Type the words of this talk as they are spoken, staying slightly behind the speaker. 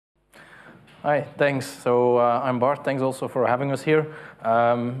Hi, thanks. So I'm Bart. Thanks also for having us here.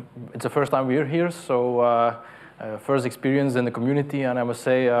 It's the first time we're here, so first experience in the community, and I must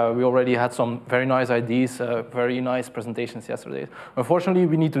say we already had some very nice ideas, very nice presentations yesterday. Unfortunately,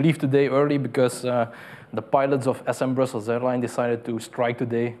 we need to leave today early because the pilots of SM Brussels Airlines decided to strike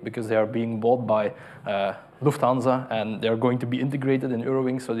today because they are being bought by Lufthansa, and they're going to be integrated in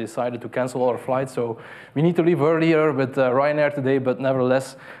Eurowings, so they decided to cancel our flights. So we need to leave earlier with Ryanair today, but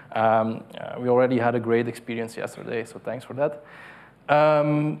nevertheless, we already had a great experience yesterday, so thanks for that.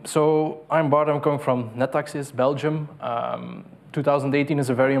 So I'm Bart, I'm coming from Netaxis, Belgium. 2018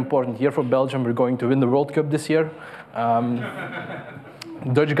 is a very important year for Belgium. We're going to win the World Cup this year.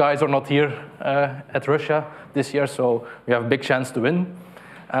 Dutch guys are not here at Russia this year, so we have a big chance to win.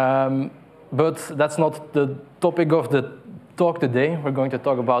 But that's not the topic of the talk today. We're going to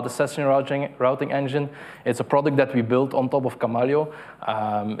talk about the session routing engine. It's a product that we built on top of Kamailio.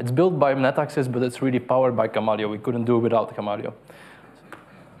 It's built by Netaxis, but it's really powered by Kamailio. We couldn't do it without Kamailio.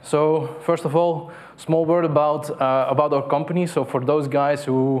 So first of all, small word about our company. So for those guys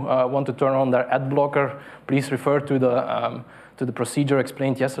who want to turn on their ad blocker, please refer to the procedure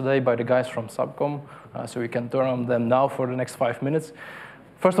explained yesterday by the guys from Subcom. So you can turn on them now for the next 5 minutes.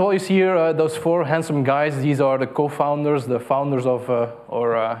 First of all, you see here those four handsome guys. These are the co-founders, the founders of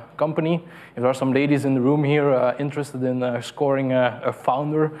our company. If there are some ladies in the room here interested in scoring a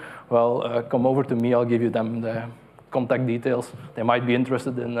founder, well, come over to me. I'll give you them the contact details. They might be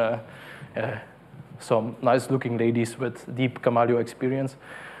interested in some nice-looking ladies with deep Kamailio experience.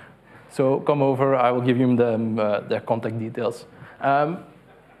 So come over. I will give you them their contact details.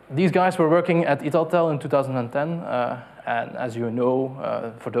 These guys were working at Italtel in 2010. And as you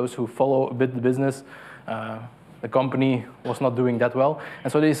know, for those who follow a bit the business, the company was not doing that well.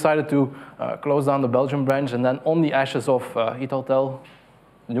 And so they decided to close down the Belgian branch. And then on the ashes of Italtel,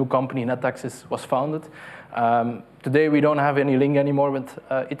 the new company, Netaxis, was founded. Today, we don't have any link anymore with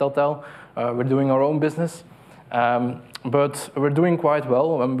Italtel. We're doing our own business. But we're doing quite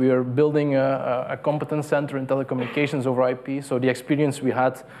well, and we are building a competence center in telecommunications over IP. So the experience we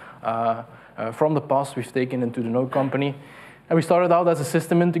had from the past, we've taken into the new company. And we started out as a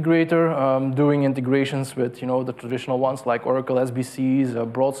system integrator, doing integrations with the traditional ones like Oracle,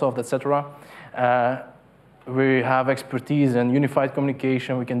 SBCs, BroadSoft, etc. We have expertise in unified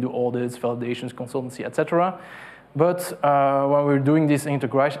communication. We can do audits, validations, consultancy, etc. But when we were doing this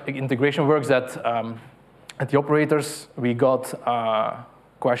integration works at the operators, we got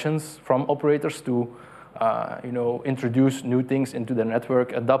questions from operators to introduce new things into their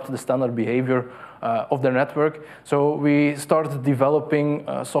network, adapt the standard behavior of their network. So we started developing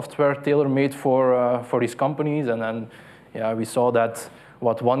software tailor-made for these companies, and then we saw that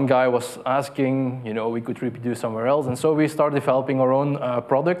what one guy was asking, we could reproduce somewhere else, and so we started developing our own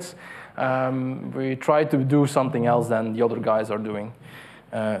products. We tried to do something else than the other guys are doing.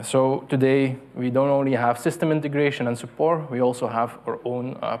 So today, we don't only have system integration and support, we also have our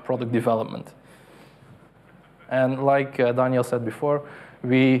own product development. And like Daniel said before,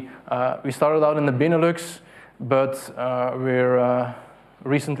 we started out in the Benelux, but we're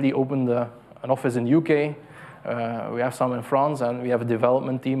recently opened an office in UK. We have some in France, and we have a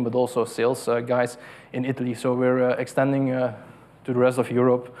development team, but also sales guys in Italy. So we're extending to the rest of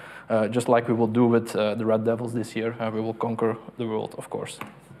Europe, just like we will do with the Red Devils this year. We will conquer the world, of course.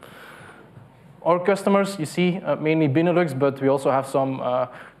 Our customers, you see, mainly Benelux, but we also have some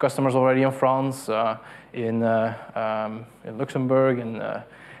customers already in France, in Luxembourg,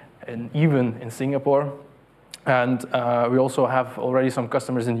 and even in Singapore. And we also have already some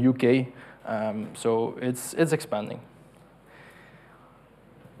customers in the UK, so it's expanding.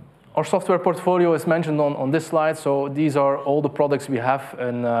 Our software portfolio is mentioned on this slide, so these are all the products we have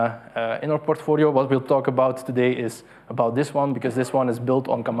in our portfolio. What we'll talk about today is about this one, because this one is built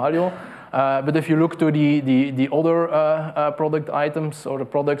on Kamailio. But if you look to the other product items or the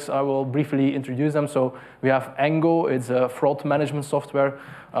products, I will briefly introduce them. So we have Engo. It's a fraud management software.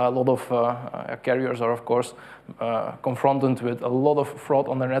 A lot of carriers are, of course, confronted with a lot of fraud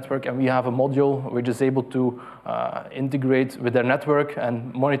on their network, and we have a module which is able to integrate with their network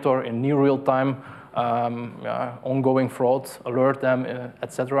and monitor in near real time ongoing fraud, alert them,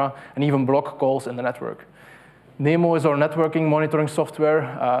 etc., and even block calls in the network. Nemo is our networking monitoring software.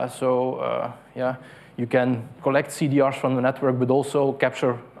 You can collect CDRs from the network, but also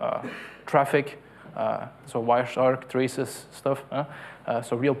capture traffic, so Wireshark traces stuff,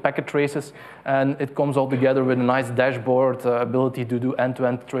 so real packet traces. And it comes all together with a nice dashboard, ability to do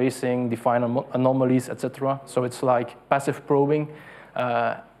end-to-end tracing, define anomalies, etc. So it's like passive probing.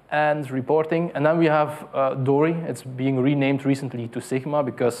 and reporting. And then we have Dory. It's being renamed recently to Sigma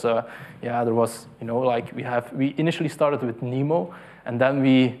because yeah, there was, you know, like we initially started with Nemo, and then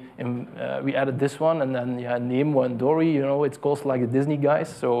we added this one, and then yeah, Nemo and Dory. You know, it goes like the Disney guys.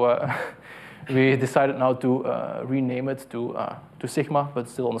 So we decided now to rename it to Sigma, but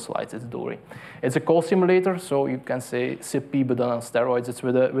still on the slides it's Dory. It's a call simulator, so you can say SIP, but then on steroids. It's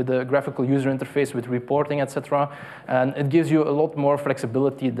with a graphical user interface with reporting, etc. And it gives you a lot more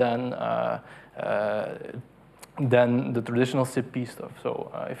flexibility than the traditional SIP stuff.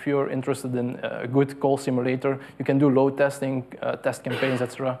 So if you're interested in a good call simulator, you can do load testing, test campaigns,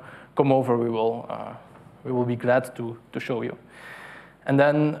 etc. Come over, we will be glad to show you. And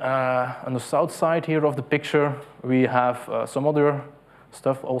then on the south side here of the picture, we have some other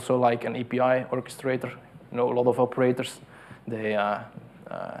stuff, also like an API orchestrator. You know, a lot of operators, they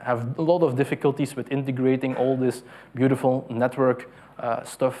have a lot of difficulties with integrating all this beautiful network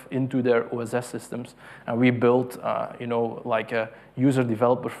stuff into their OSS systems. And we built, you know, like a user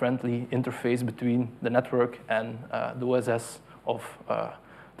developer friendly interface between the network and the OSS of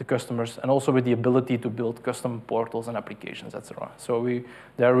the customers, and also with the ability to build custom portals and applications, etc. So we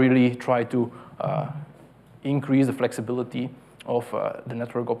there really try to increase the flexibility of the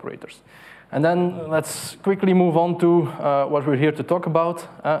network operators. And then let's quickly move on to what we're here to talk about,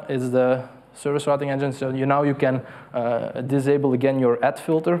 is the service routing engine. So now you can disable again your add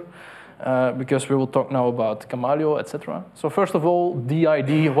filter, because we will talk now about Kamailio, etc. So first of all,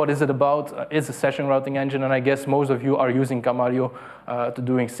 DID, what is it about? It's a session routing engine, and I guess most of you are using Kamailio to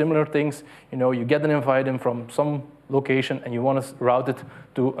doing similar things. You know, you get an invite in from some location, and you want to route it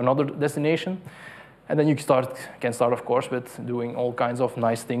to another destination. And then you can start, of course, with doing all kinds of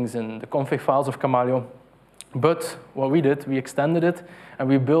nice things in the config files of Kamailio. But what we did, we extended it, and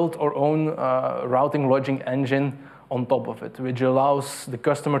we built our own routing logic engine on top of it, which allows the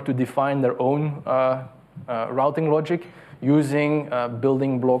customer to define their own routing logic using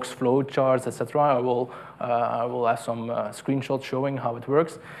building blocks, flowcharts, etc. I will have some screenshots showing how it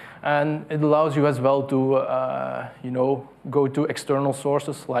works, and it allows you as well to you know, go to external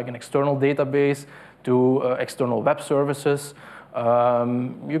sources like an external database, to external web services.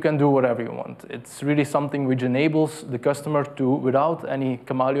 You can do whatever you want. It's really something which enables the customer to, without any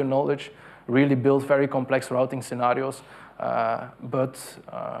Kamailio knowledge, really build very complex routing scenarios, but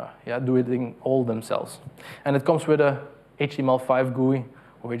yeah, do it in all themselves. And it comes with a HTML5 GUI,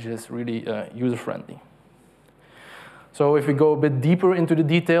 which is really user-friendly. So if we go a bit deeper into the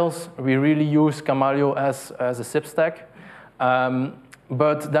details, we really use Kamailio as a SIP stack.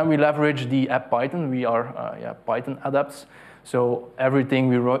 But then we leverage the app Python. We are yeah, Python adapts. So everything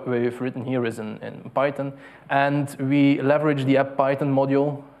we've written here is in Python. And we leverage the app Python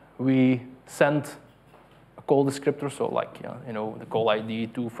module. We send a call descriptor, so like you know, the call ID,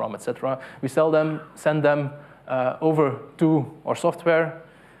 to, from, etc. We send them over to our software.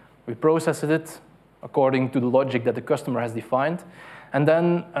 We process it according to the logic that the customer has defined. And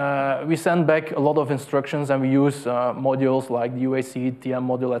then we send back a lot of instructions, and we use modules like the UAC, TM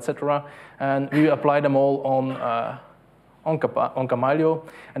module, etc. And we apply them all on Kamailio.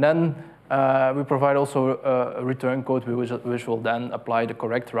 And then we provide also a return code which will then apply the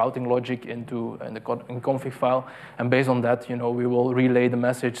correct routing logic in config file. And based on that, you know, we will relay the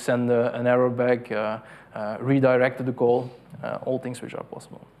message, send an error back, redirect the call, all things which are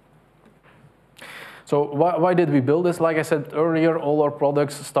possible. So why did we build this? Like I said earlier, all our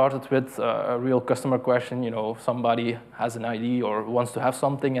products started with a real customer question. You know, somebody has an ID or wants to have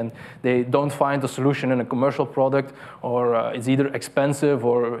something, and they don't find a solution in a commercial product, or it's either expensive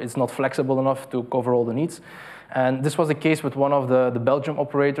or it's not flexible enough to cover all the needs. And this was the case with one of the Belgium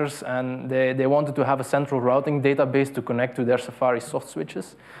operators, and they wanted to have a central routing database to connect to their Safari soft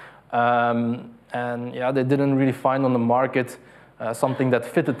switches. And yeah, they didn't really find on the market something that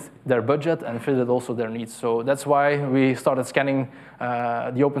fitted their budget and fitted also their needs. So that's why we started scanning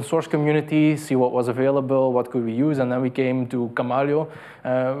the open source community, see what was available, what could we use, and then we came to Kamailio.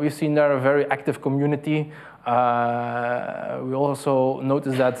 We've seen there a very active community. We also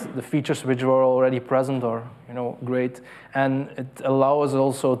noticed that the features which were already present are, you know, great, and it allows us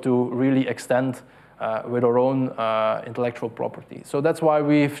also to really extend with our own intellectual property. So that's why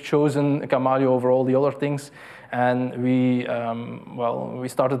we've chosen Kamailio over all the other things. And we, well, we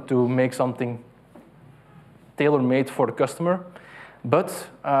started to make something tailor-made for the customer. But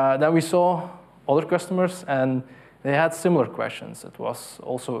then we saw other customers, and they had similar questions. It was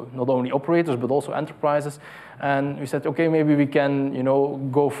also not only operators, but also enterprises. And we said, okay, maybe we can, you know,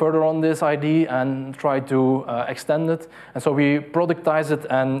 go further on this ID and try to extend it. And so we productized it,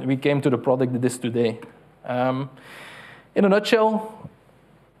 and we came to the product that is today. In a nutshell,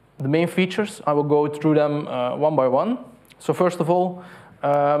 The main features, I will go through them one by one. So first of all,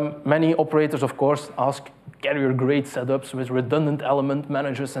 many operators, of course, ask carrier-grade setups with redundant element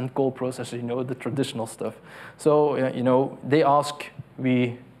managers and call processors, you know, the traditional stuff. So, you know, they ask,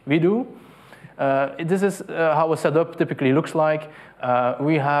 we do. This is how a setup typically looks like.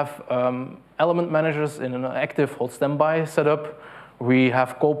 We have element managers in an active hold standby setup. We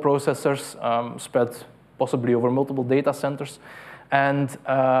have call processors spread possibly over multiple data centers. And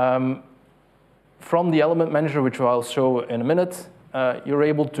from the element manager, which I'll show in a minute, you're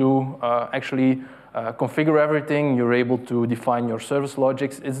able to actually configure everything. You're able to define your service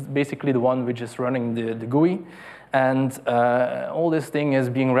logics. It's basically the one which is running the GUI. And all this thing is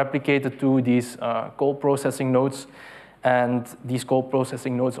being replicated to these call processing nodes. And these call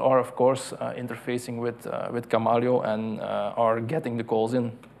processing nodes are, of course, interfacing with Kamailio and are getting the calls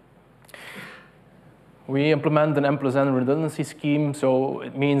in. We implement an M+N redundancy scheme, so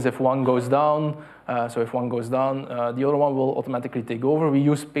it means if one goes down, the other one will automatically take over. We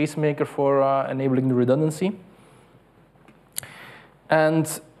use Pacemaker for enabling the redundancy.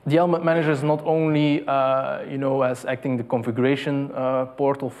 And the element manager is not only, you know, as acting the configuration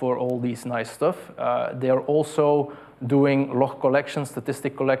portal for all these nice stuff. They are also doing log collection,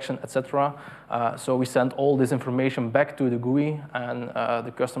 statistic collection, etc. So we send all this information back to the GUI, and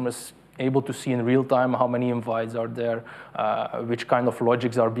the customer is able to see in real time how many invites are there, which kind of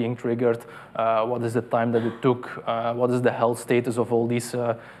logics are being triggered, what is the time that it took, what is the health status of all these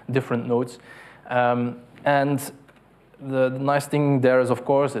different nodes. And the nice thing there is, of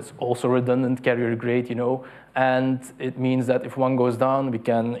course, it's also redundant, carrier grade, you know, and it means that if one goes down, we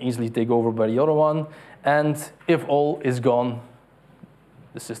can easily take over by the other one. And if all is gone,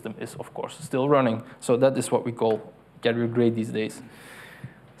 the system is, of course, still running. So that is what we call carrier grade these days.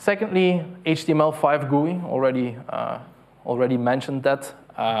 Secondly, HTML5 GUI, already mentioned that.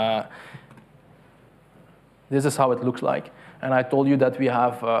 This is how it looks like. And I told you that we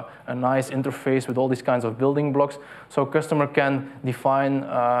have a nice interface with all these kinds of building blocks. So a customer can define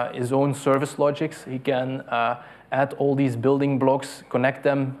his own service logics. He can add all these building blocks, connect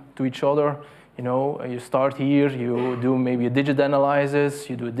them to each other. You know, you start here, you do maybe a digit analysis,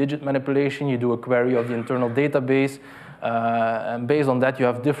 you do a digit manipulation, you do a query of the internal database. And based on that, you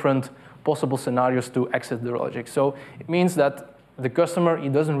have different possible scenarios to exit the logic. So it means that the customer, he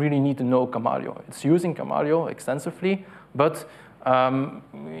doesn't really need to know Kamailio. It's using Kamailio extensively, but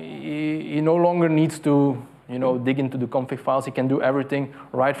he no longer needs to, you know, dig into the config files. He can do everything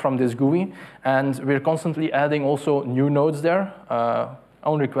right from this GUI. And we're constantly adding also new nodes there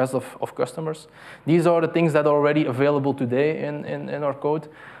on request of customers. These are the things that are already available today in our code.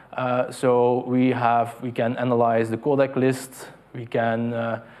 So we can analyze the codec list. We can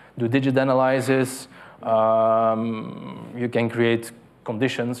do digit analysis. You can create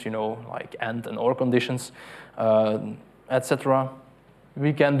conditions, you know, like AND and OR conditions, etc.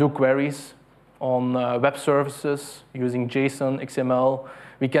 We can do queries on web services using JSON, XML.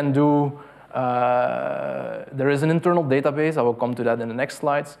 We can do, there is an internal database. I will come to that in the next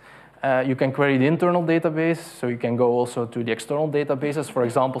slides. You can query the internal database, so you can go also to the external databases. For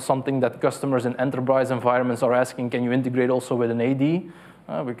example, something that customers in enterprise environments are asking, can you integrate also with an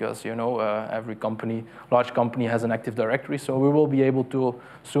AD? Because, you know, every company, large company has an Active Directory, so we will be able to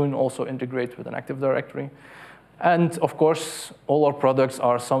soon also integrate with an Active Directory. And of course, all our products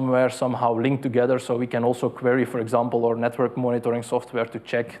are somewhere, somehow linked together, so we can also query, for example, our network monitoring software to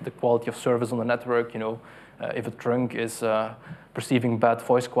check the quality of service on the network. You know, if a trunk is perceiving bad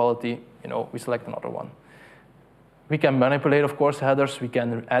voice quality, you know, we select another one. We can manipulate, of course, headers. We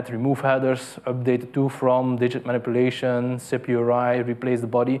can add, remove headers, update the to, from, digit manipulation, SIP URI, replace the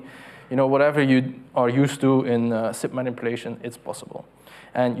body. You know, whatever you are used to in SIP manipulation, it's possible.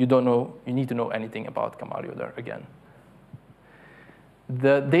 And you need to know anything about Kamailio there again.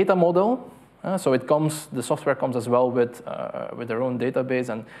 The data model, so the software comes as well with their own database,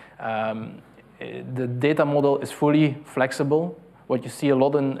 and the data model is fully flexible. What you see a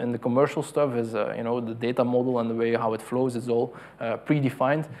lot in the commercial stuff is, you know, the data model and the way how it flows is all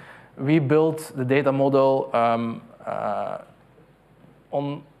predefined. We built the data model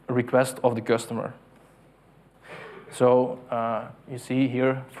on request of the customer. So you see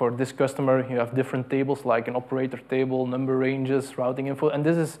here, for this customer, you have different tables, like an operator table, number ranges, routing info, and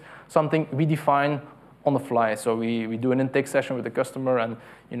this is something we define on the fly. So we do an intake session with the customer, and,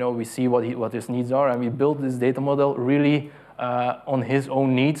 you know, we see what his needs are, and we build this data model really on his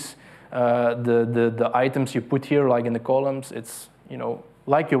own needs. The items you put here, like in the columns, it's, you know,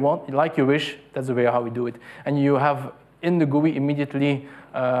 like you want, like you wish. That's the way how we do it. And you have in the GUI immediately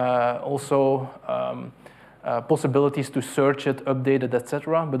also possibilities to search it, update it,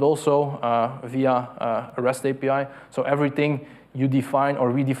 etc., but also via a REST API. So everything you define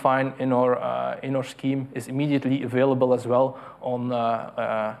or redefine in our scheme is immediately available as well on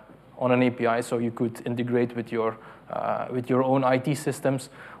an API. So you could integrate with your own IT systems,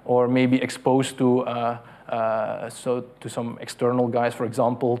 or maybe expose to some external guys, for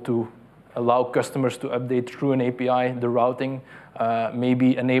example, to allow customers to update through an API the routing,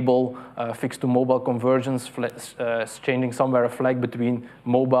 maybe enable fixed to mobile conversions, changing somewhere a flag between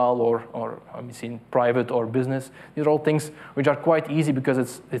mobile or I've seen private or business. These are all things which are quite easy because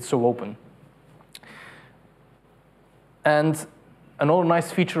it's so open. And another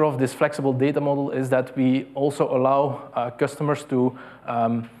nice feature of this flexible data model is that we also allow customers to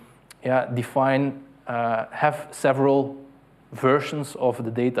define, have several versions of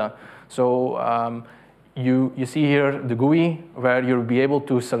the data. So you see here the GUI, where you'll be able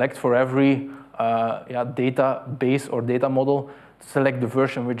to select for every database or data model, select the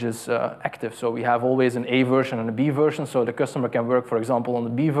version which is active. So we have always an A version and a B version, so the customer can work, for example, on the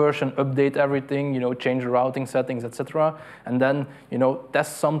B version, update everything, change the routing settings, etc., and then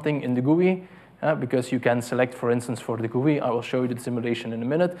test something in the GUI, because you can select, for instance, for the GUI. I will show you the simulation in a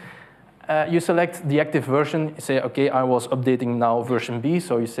minute. You select the active version. You say, OK, I was updating now version B.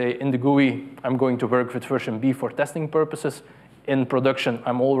 So you say, in the GUI, I'm going to work with version B for testing purposes. In production,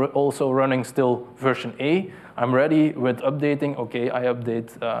 I'm also running still version A. I'm ready with updating. OK, I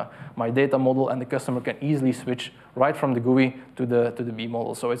update my data model, and the customer can easily switch right from the GUI to the B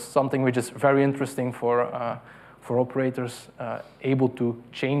model. So it's something which is very interesting for operators, able to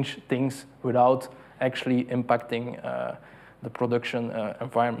change things without actually impacting the production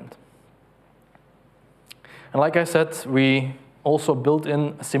environment. And like I said, we also built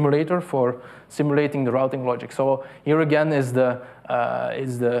in a simulator for simulating the routing logic. So here again is the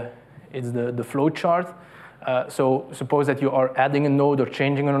flow chart. So suppose that you are adding a node or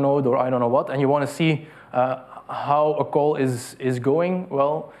changing a node or I don't know what, and you want to see how a call is going.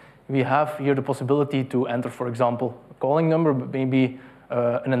 Well, we have here the possibility to enter, for example, a calling number, but maybe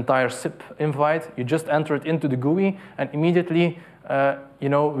an entire SIP invite. You just enter it into the GUI, and immediately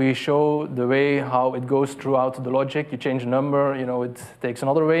we show the way how it goes throughout the logic. You change the number, it takes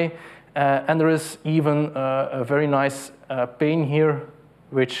another way. And there is even a very nice pane here,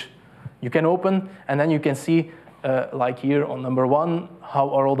 which you can open, and then you can see, like here on number 1, how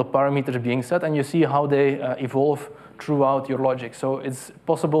are all the parameters being set, and you see how they evolve throughout your logic. So it's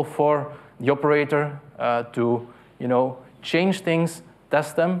possible for the operator to change things,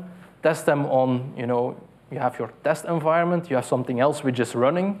 test them on, you have your test environment, you have something else which is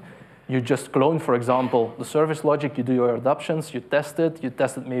running. You just clone, for example, the service logic, you do your adaptations, you test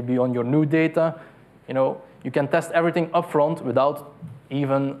it maybe on your new data. You can test everything upfront without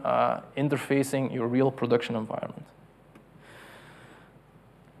even interfacing your real production environment.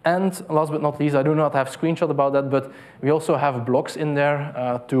 And last but not least, I do not have a screenshot about that, but we also have blocks in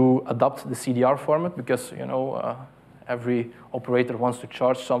there to adapt the CDR format, because every operator wants to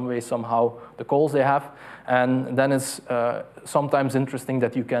charge some way, somehow, the calls they have. And then it's sometimes interesting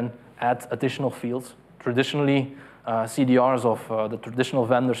that you can add additional fields. Traditionally, CDRs of the traditional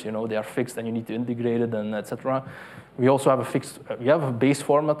vendors, they are fixed and you need to integrate it, and etc. We also have we have a base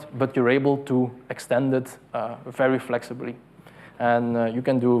format, but you're able to extend it very flexibly. And you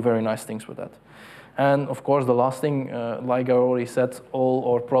can do very nice things with that. And of course, the last thing, like I already said, all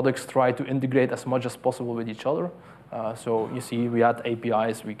our products try to integrate as much as possible with each other. So you see, we add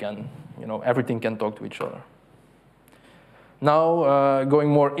APIs, we can, everything can talk to each other. Now, going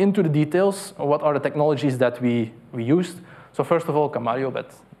more into the details, what are the technologies that we used? So first of all, Kamailio,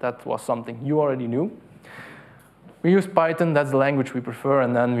 but that was something you already knew. We use Python, that's the language we prefer,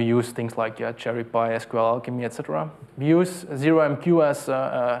 and then we use things like CherryPy, SQL Alchemy, etc. We use ZeroMQ as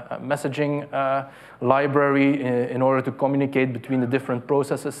a messaging library in order to communicate between the different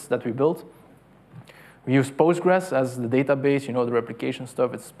processes that we built. We use Postgres as the database, the replication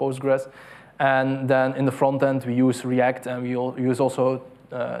stuff, it's Postgres. And then in the front end, we use React, and we use also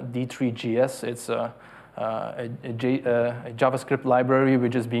D3.js. It's a JavaScript library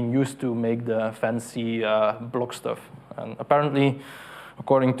which is being used to make the fancy block stuff. And apparently,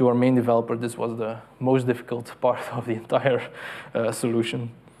 according to our main developer, this was the most difficult part of the entire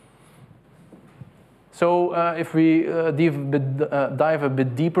solution. So if we dive a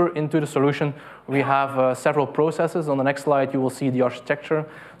bit deeper into the solution, we have several processes. On the next slide, you will see the architecture.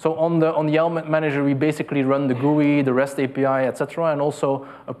 So on the element manager, we basically run the GUI, the REST API, etc., and also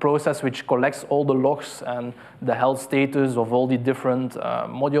a process which collects all the logs and the health status of all the different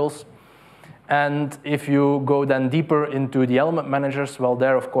modules. And if you go then deeper into the element managers, well,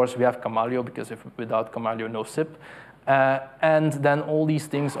 there, of course, we have Kamailio, because without Kamailio, no SIP. And then all these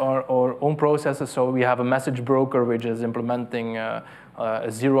things are our own processes. So we have a message broker, which is implementing a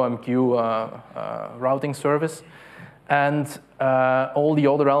 0MQ routing service. And all the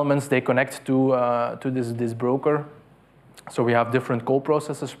other elements, they connect to this broker. So we have different call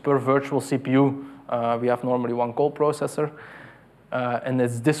processors per virtual CPU. We have normally one call processor. And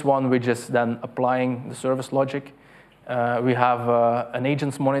it's this one which is then applying the service logic. We have an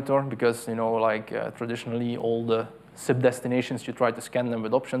agents monitor, because traditionally all the SIP destinations, you try to scan them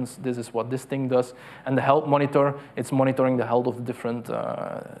with options. This is what this thing does. And the health monitor, it's monitoring the health of the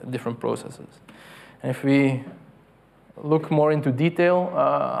different processes. And if we look more into detail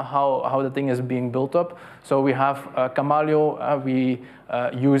how the thing is being built up, so we have Kamailio. We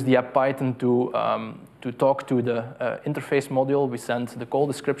use the app Python to talk to the interface module. We send the call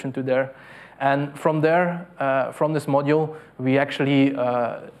description to there. And from there, from this module, we actually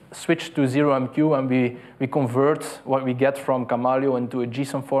switch to 0MQ, and we convert what we get from Kamailio into a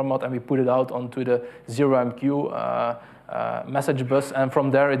JSON format, and we put it out onto the 0MQ message bus. And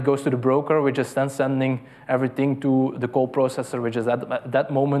from there, it goes to the broker, which is then sending everything to the call processor, which is at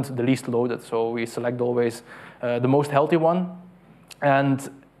that moment the least loaded. So we select always the most healthy one. And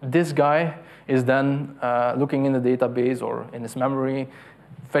this guy is then looking in the database or in his memory,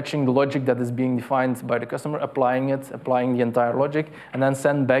 fetching the logic that is being defined by the customer, applying the entire logic, and then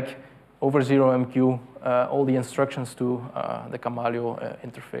send back over 0MQ all the instructions to the Kamailio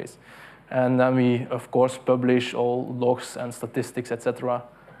interface. And then we, of course, publish all logs and statistics, etc.,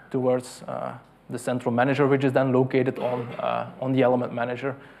 towards the central manager, which is then located on the element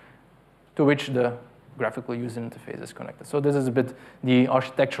manager, to which the graphical user interface is connected. So this is a bit the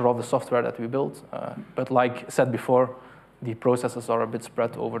architecture of the software that we built. But like said before, the processes are a bit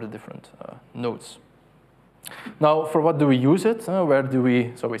spread over the different nodes. Now, for what do we use it? Where do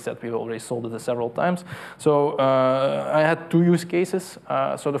we? So we said we already sold it several times. So I had two use cases.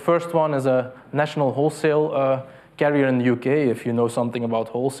 So the first one is a national wholesale carrier in the UK. If you know something about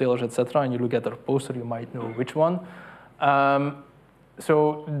wholesalers, etc., and you look at their poster, you might know which one.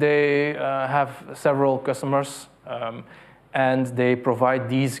 So they have several customers, and they provide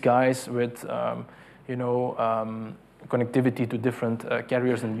these guys with, connectivity to different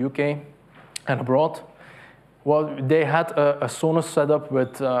carriers in the UK and abroad. Well, they had a Sonos setup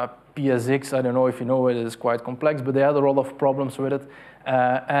with PSX. I don't know if you know it, it's quite complex, but they had a lot of problems with it.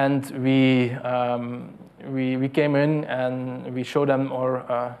 And we came in and we showed them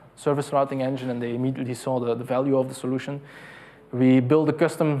our service routing engine, and they immediately saw the value of the solution. We built a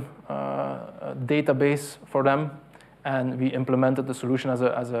custom database for them, and we implemented the solution as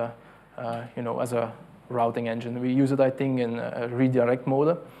a routing engine. We use it, I think, in redirect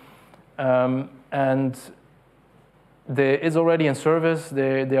mode. And it's already in service.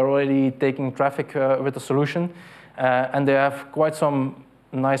 They're already taking traffic with the solution. And they have quite some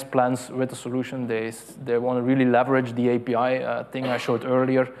nice plans with the solution. They want to really leverage the API thing I showed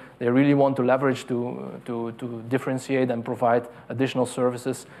earlier. They really want to leverage to differentiate and provide additional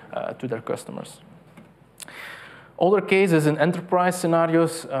services to their customers. Other cases in enterprise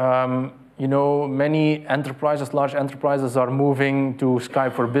scenarios, many enterprises, large enterprises, are moving to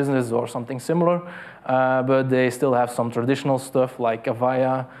Skype for Business or something similar, but they still have some traditional stuff like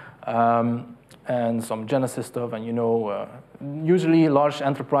Avaya and some Genesis stuff. And usually large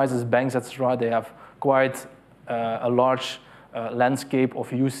enterprises, banks, etc., they have quite a large landscape of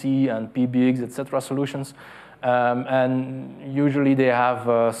UC and PBX, etc. solutions. And usually they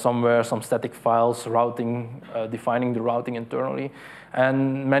have somewhere some static files routing, defining the routing internally.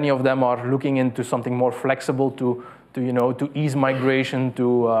 And many of them are looking into something more flexible to ease migration,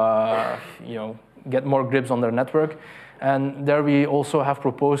 to get more grips on their network. And there we also have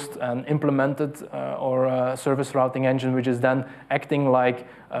proposed and implemented our service routing engine, which is then acting like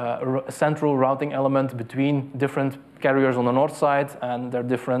a central routing element between different carriers on the north side and their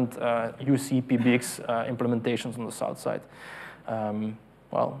different UC PBX implementations on the south side.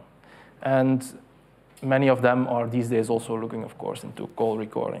 And many of them are these days also looking, of course, into call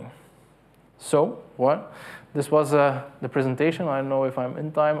recording. So, this was the presentation. I don't know if I'm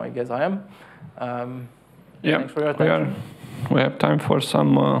in time. I guess I am. Yeah, thanks for your attention. We have time for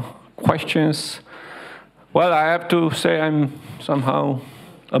some questions. Well, I have to say I'm somehow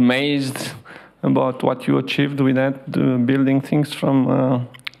amazed about what you achieved with that, building things from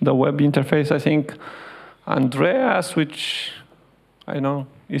the web interface. I think Andreas, which I know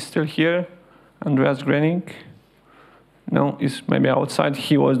is still here, Andreas Grening, no, is maybe outside.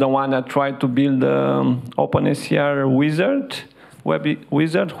 He was the one that tried to build the OpenSCR wizard web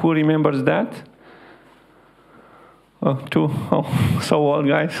wizard. Who remembers that? Oh, two. Oh, so old,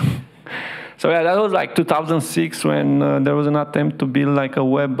 guys. So yeah, that was like 2006 when there was an attempt to build like a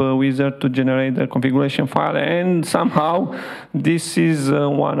web wizard to generate the configuration file, and somehow this is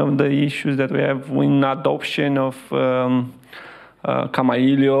one of the issues that we have in adoption of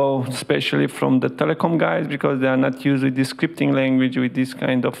Kamailio, especially from the telecom guys, because they are not used with this scripting language, with this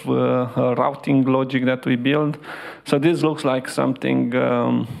kind of routing logic that we build. So this looks like something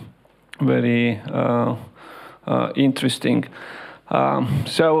very interesting.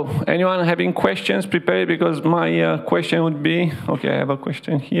 So anyone having questions, prepare, because my question would be, okay, I have a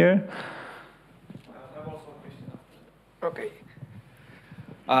question here. I have also a question. Okay.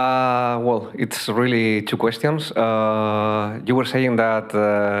 Well, it's really two questions. You were saying that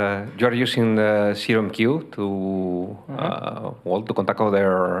you are using the ZeroMQ to well, to contact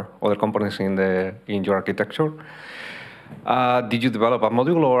other components in your architecture. Did you develop a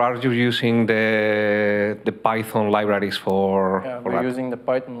module, or are you using the Python libraries for? Yeah, for we're that? using the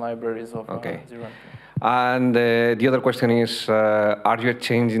Python libraries of Okay. ZeroMQ. And the other question is, are you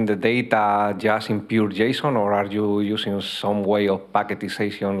changing the data just in pure JSON, or are you using some way of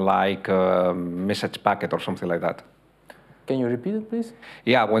packetization like message packet or something like that? Can you repeat it, please?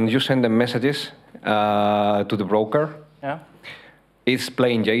 Yeah, when you send the messages to the broker, Yeah. it's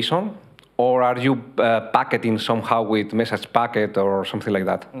plain JSON, or are you packeting somehow with message packet or something like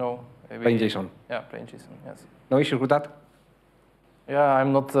that? No. Plain JSON. Yeah, plain JSON, yes. No issues with that? Yeah,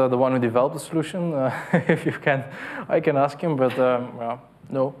 I'm not the one who developed the solution. If you can, I can ask him, but yeah,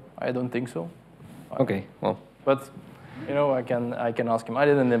 no, I don't think so. Okay, well. But you know, I can ask him. I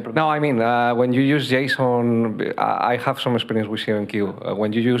didn't implement. No, I mean, when you use JSON, I have some experience with ZeroMQ.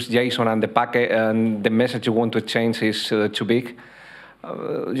 When you use JSON and the packet and the message you want to change is too big,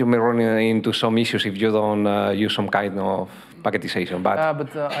 you may run into some issues if you don't use some kind of packetization. But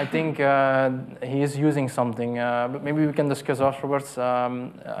I think he is using something. But maybe we can discuss afterwards.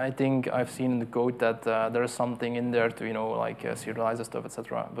 I think I've seen in the code that there is something in there to, you know, like serialize the stuff,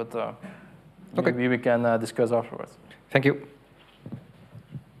 etc. But okay. Maybe we can discuss afterwards. Thank you.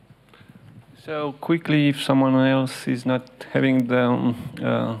 So quickly, if someone else is not having the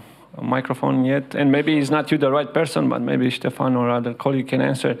microphone yet, and maybe it's not you the right person, but maybe Stefan or other colleague can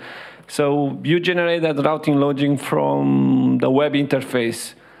answer. So you generate that routing logic from the web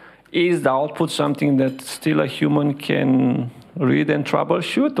interface. Is the output something that still a human can read and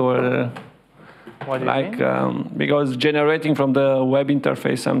troubleshoot, or What do you mean? Because generating from the web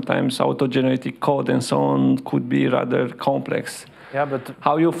interface sometimes auto-generated code and so on could be rather complex. Yeah, but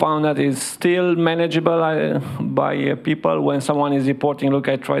How you found that is still manageable by people when someone is reporting, look,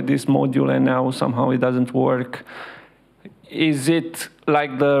 I tried this module and now somehow it doesn't work. Is it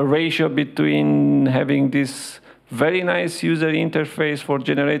like the ratio between having this very nice user interface for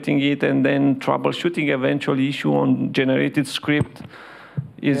generating it and then troubleshooting eventual issue on generated script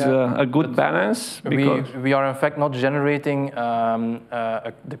is a good balance? Because we are in fact not generating,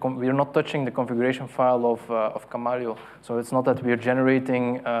 we are not touching the configuration file of Kamailio. So it's not that we are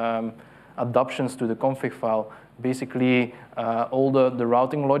generating adaptions to the config file. Basically, all the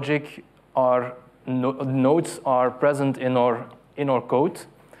routing logic are nodes are present in our code.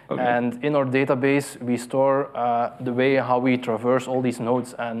 Okay. And in our database, we store the way how we traverse all these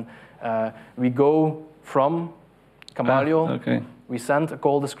nodes. And we go from Kamailio. Okay. We send a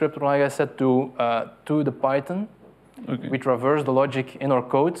call descriptor, like I said, to the Python. Okay. We traverse the logic in our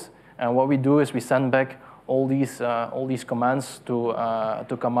code, and what we do is we send back all these commands to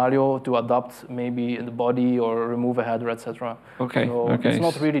Kamailio to adapt maybe the body or remove a header, etc. Okay. So Okay. it's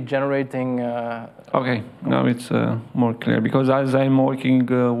not really generating. Okay, now it's more clear, because as I'm working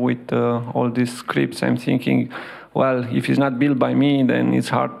with all these scripts, I'm thinking, well, if it's not built by me, then it's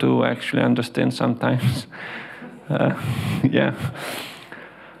hard to actually understand sometimes. Yeah.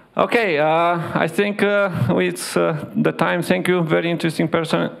 Okay, I think it's the time. Thank you, very interesting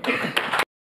person.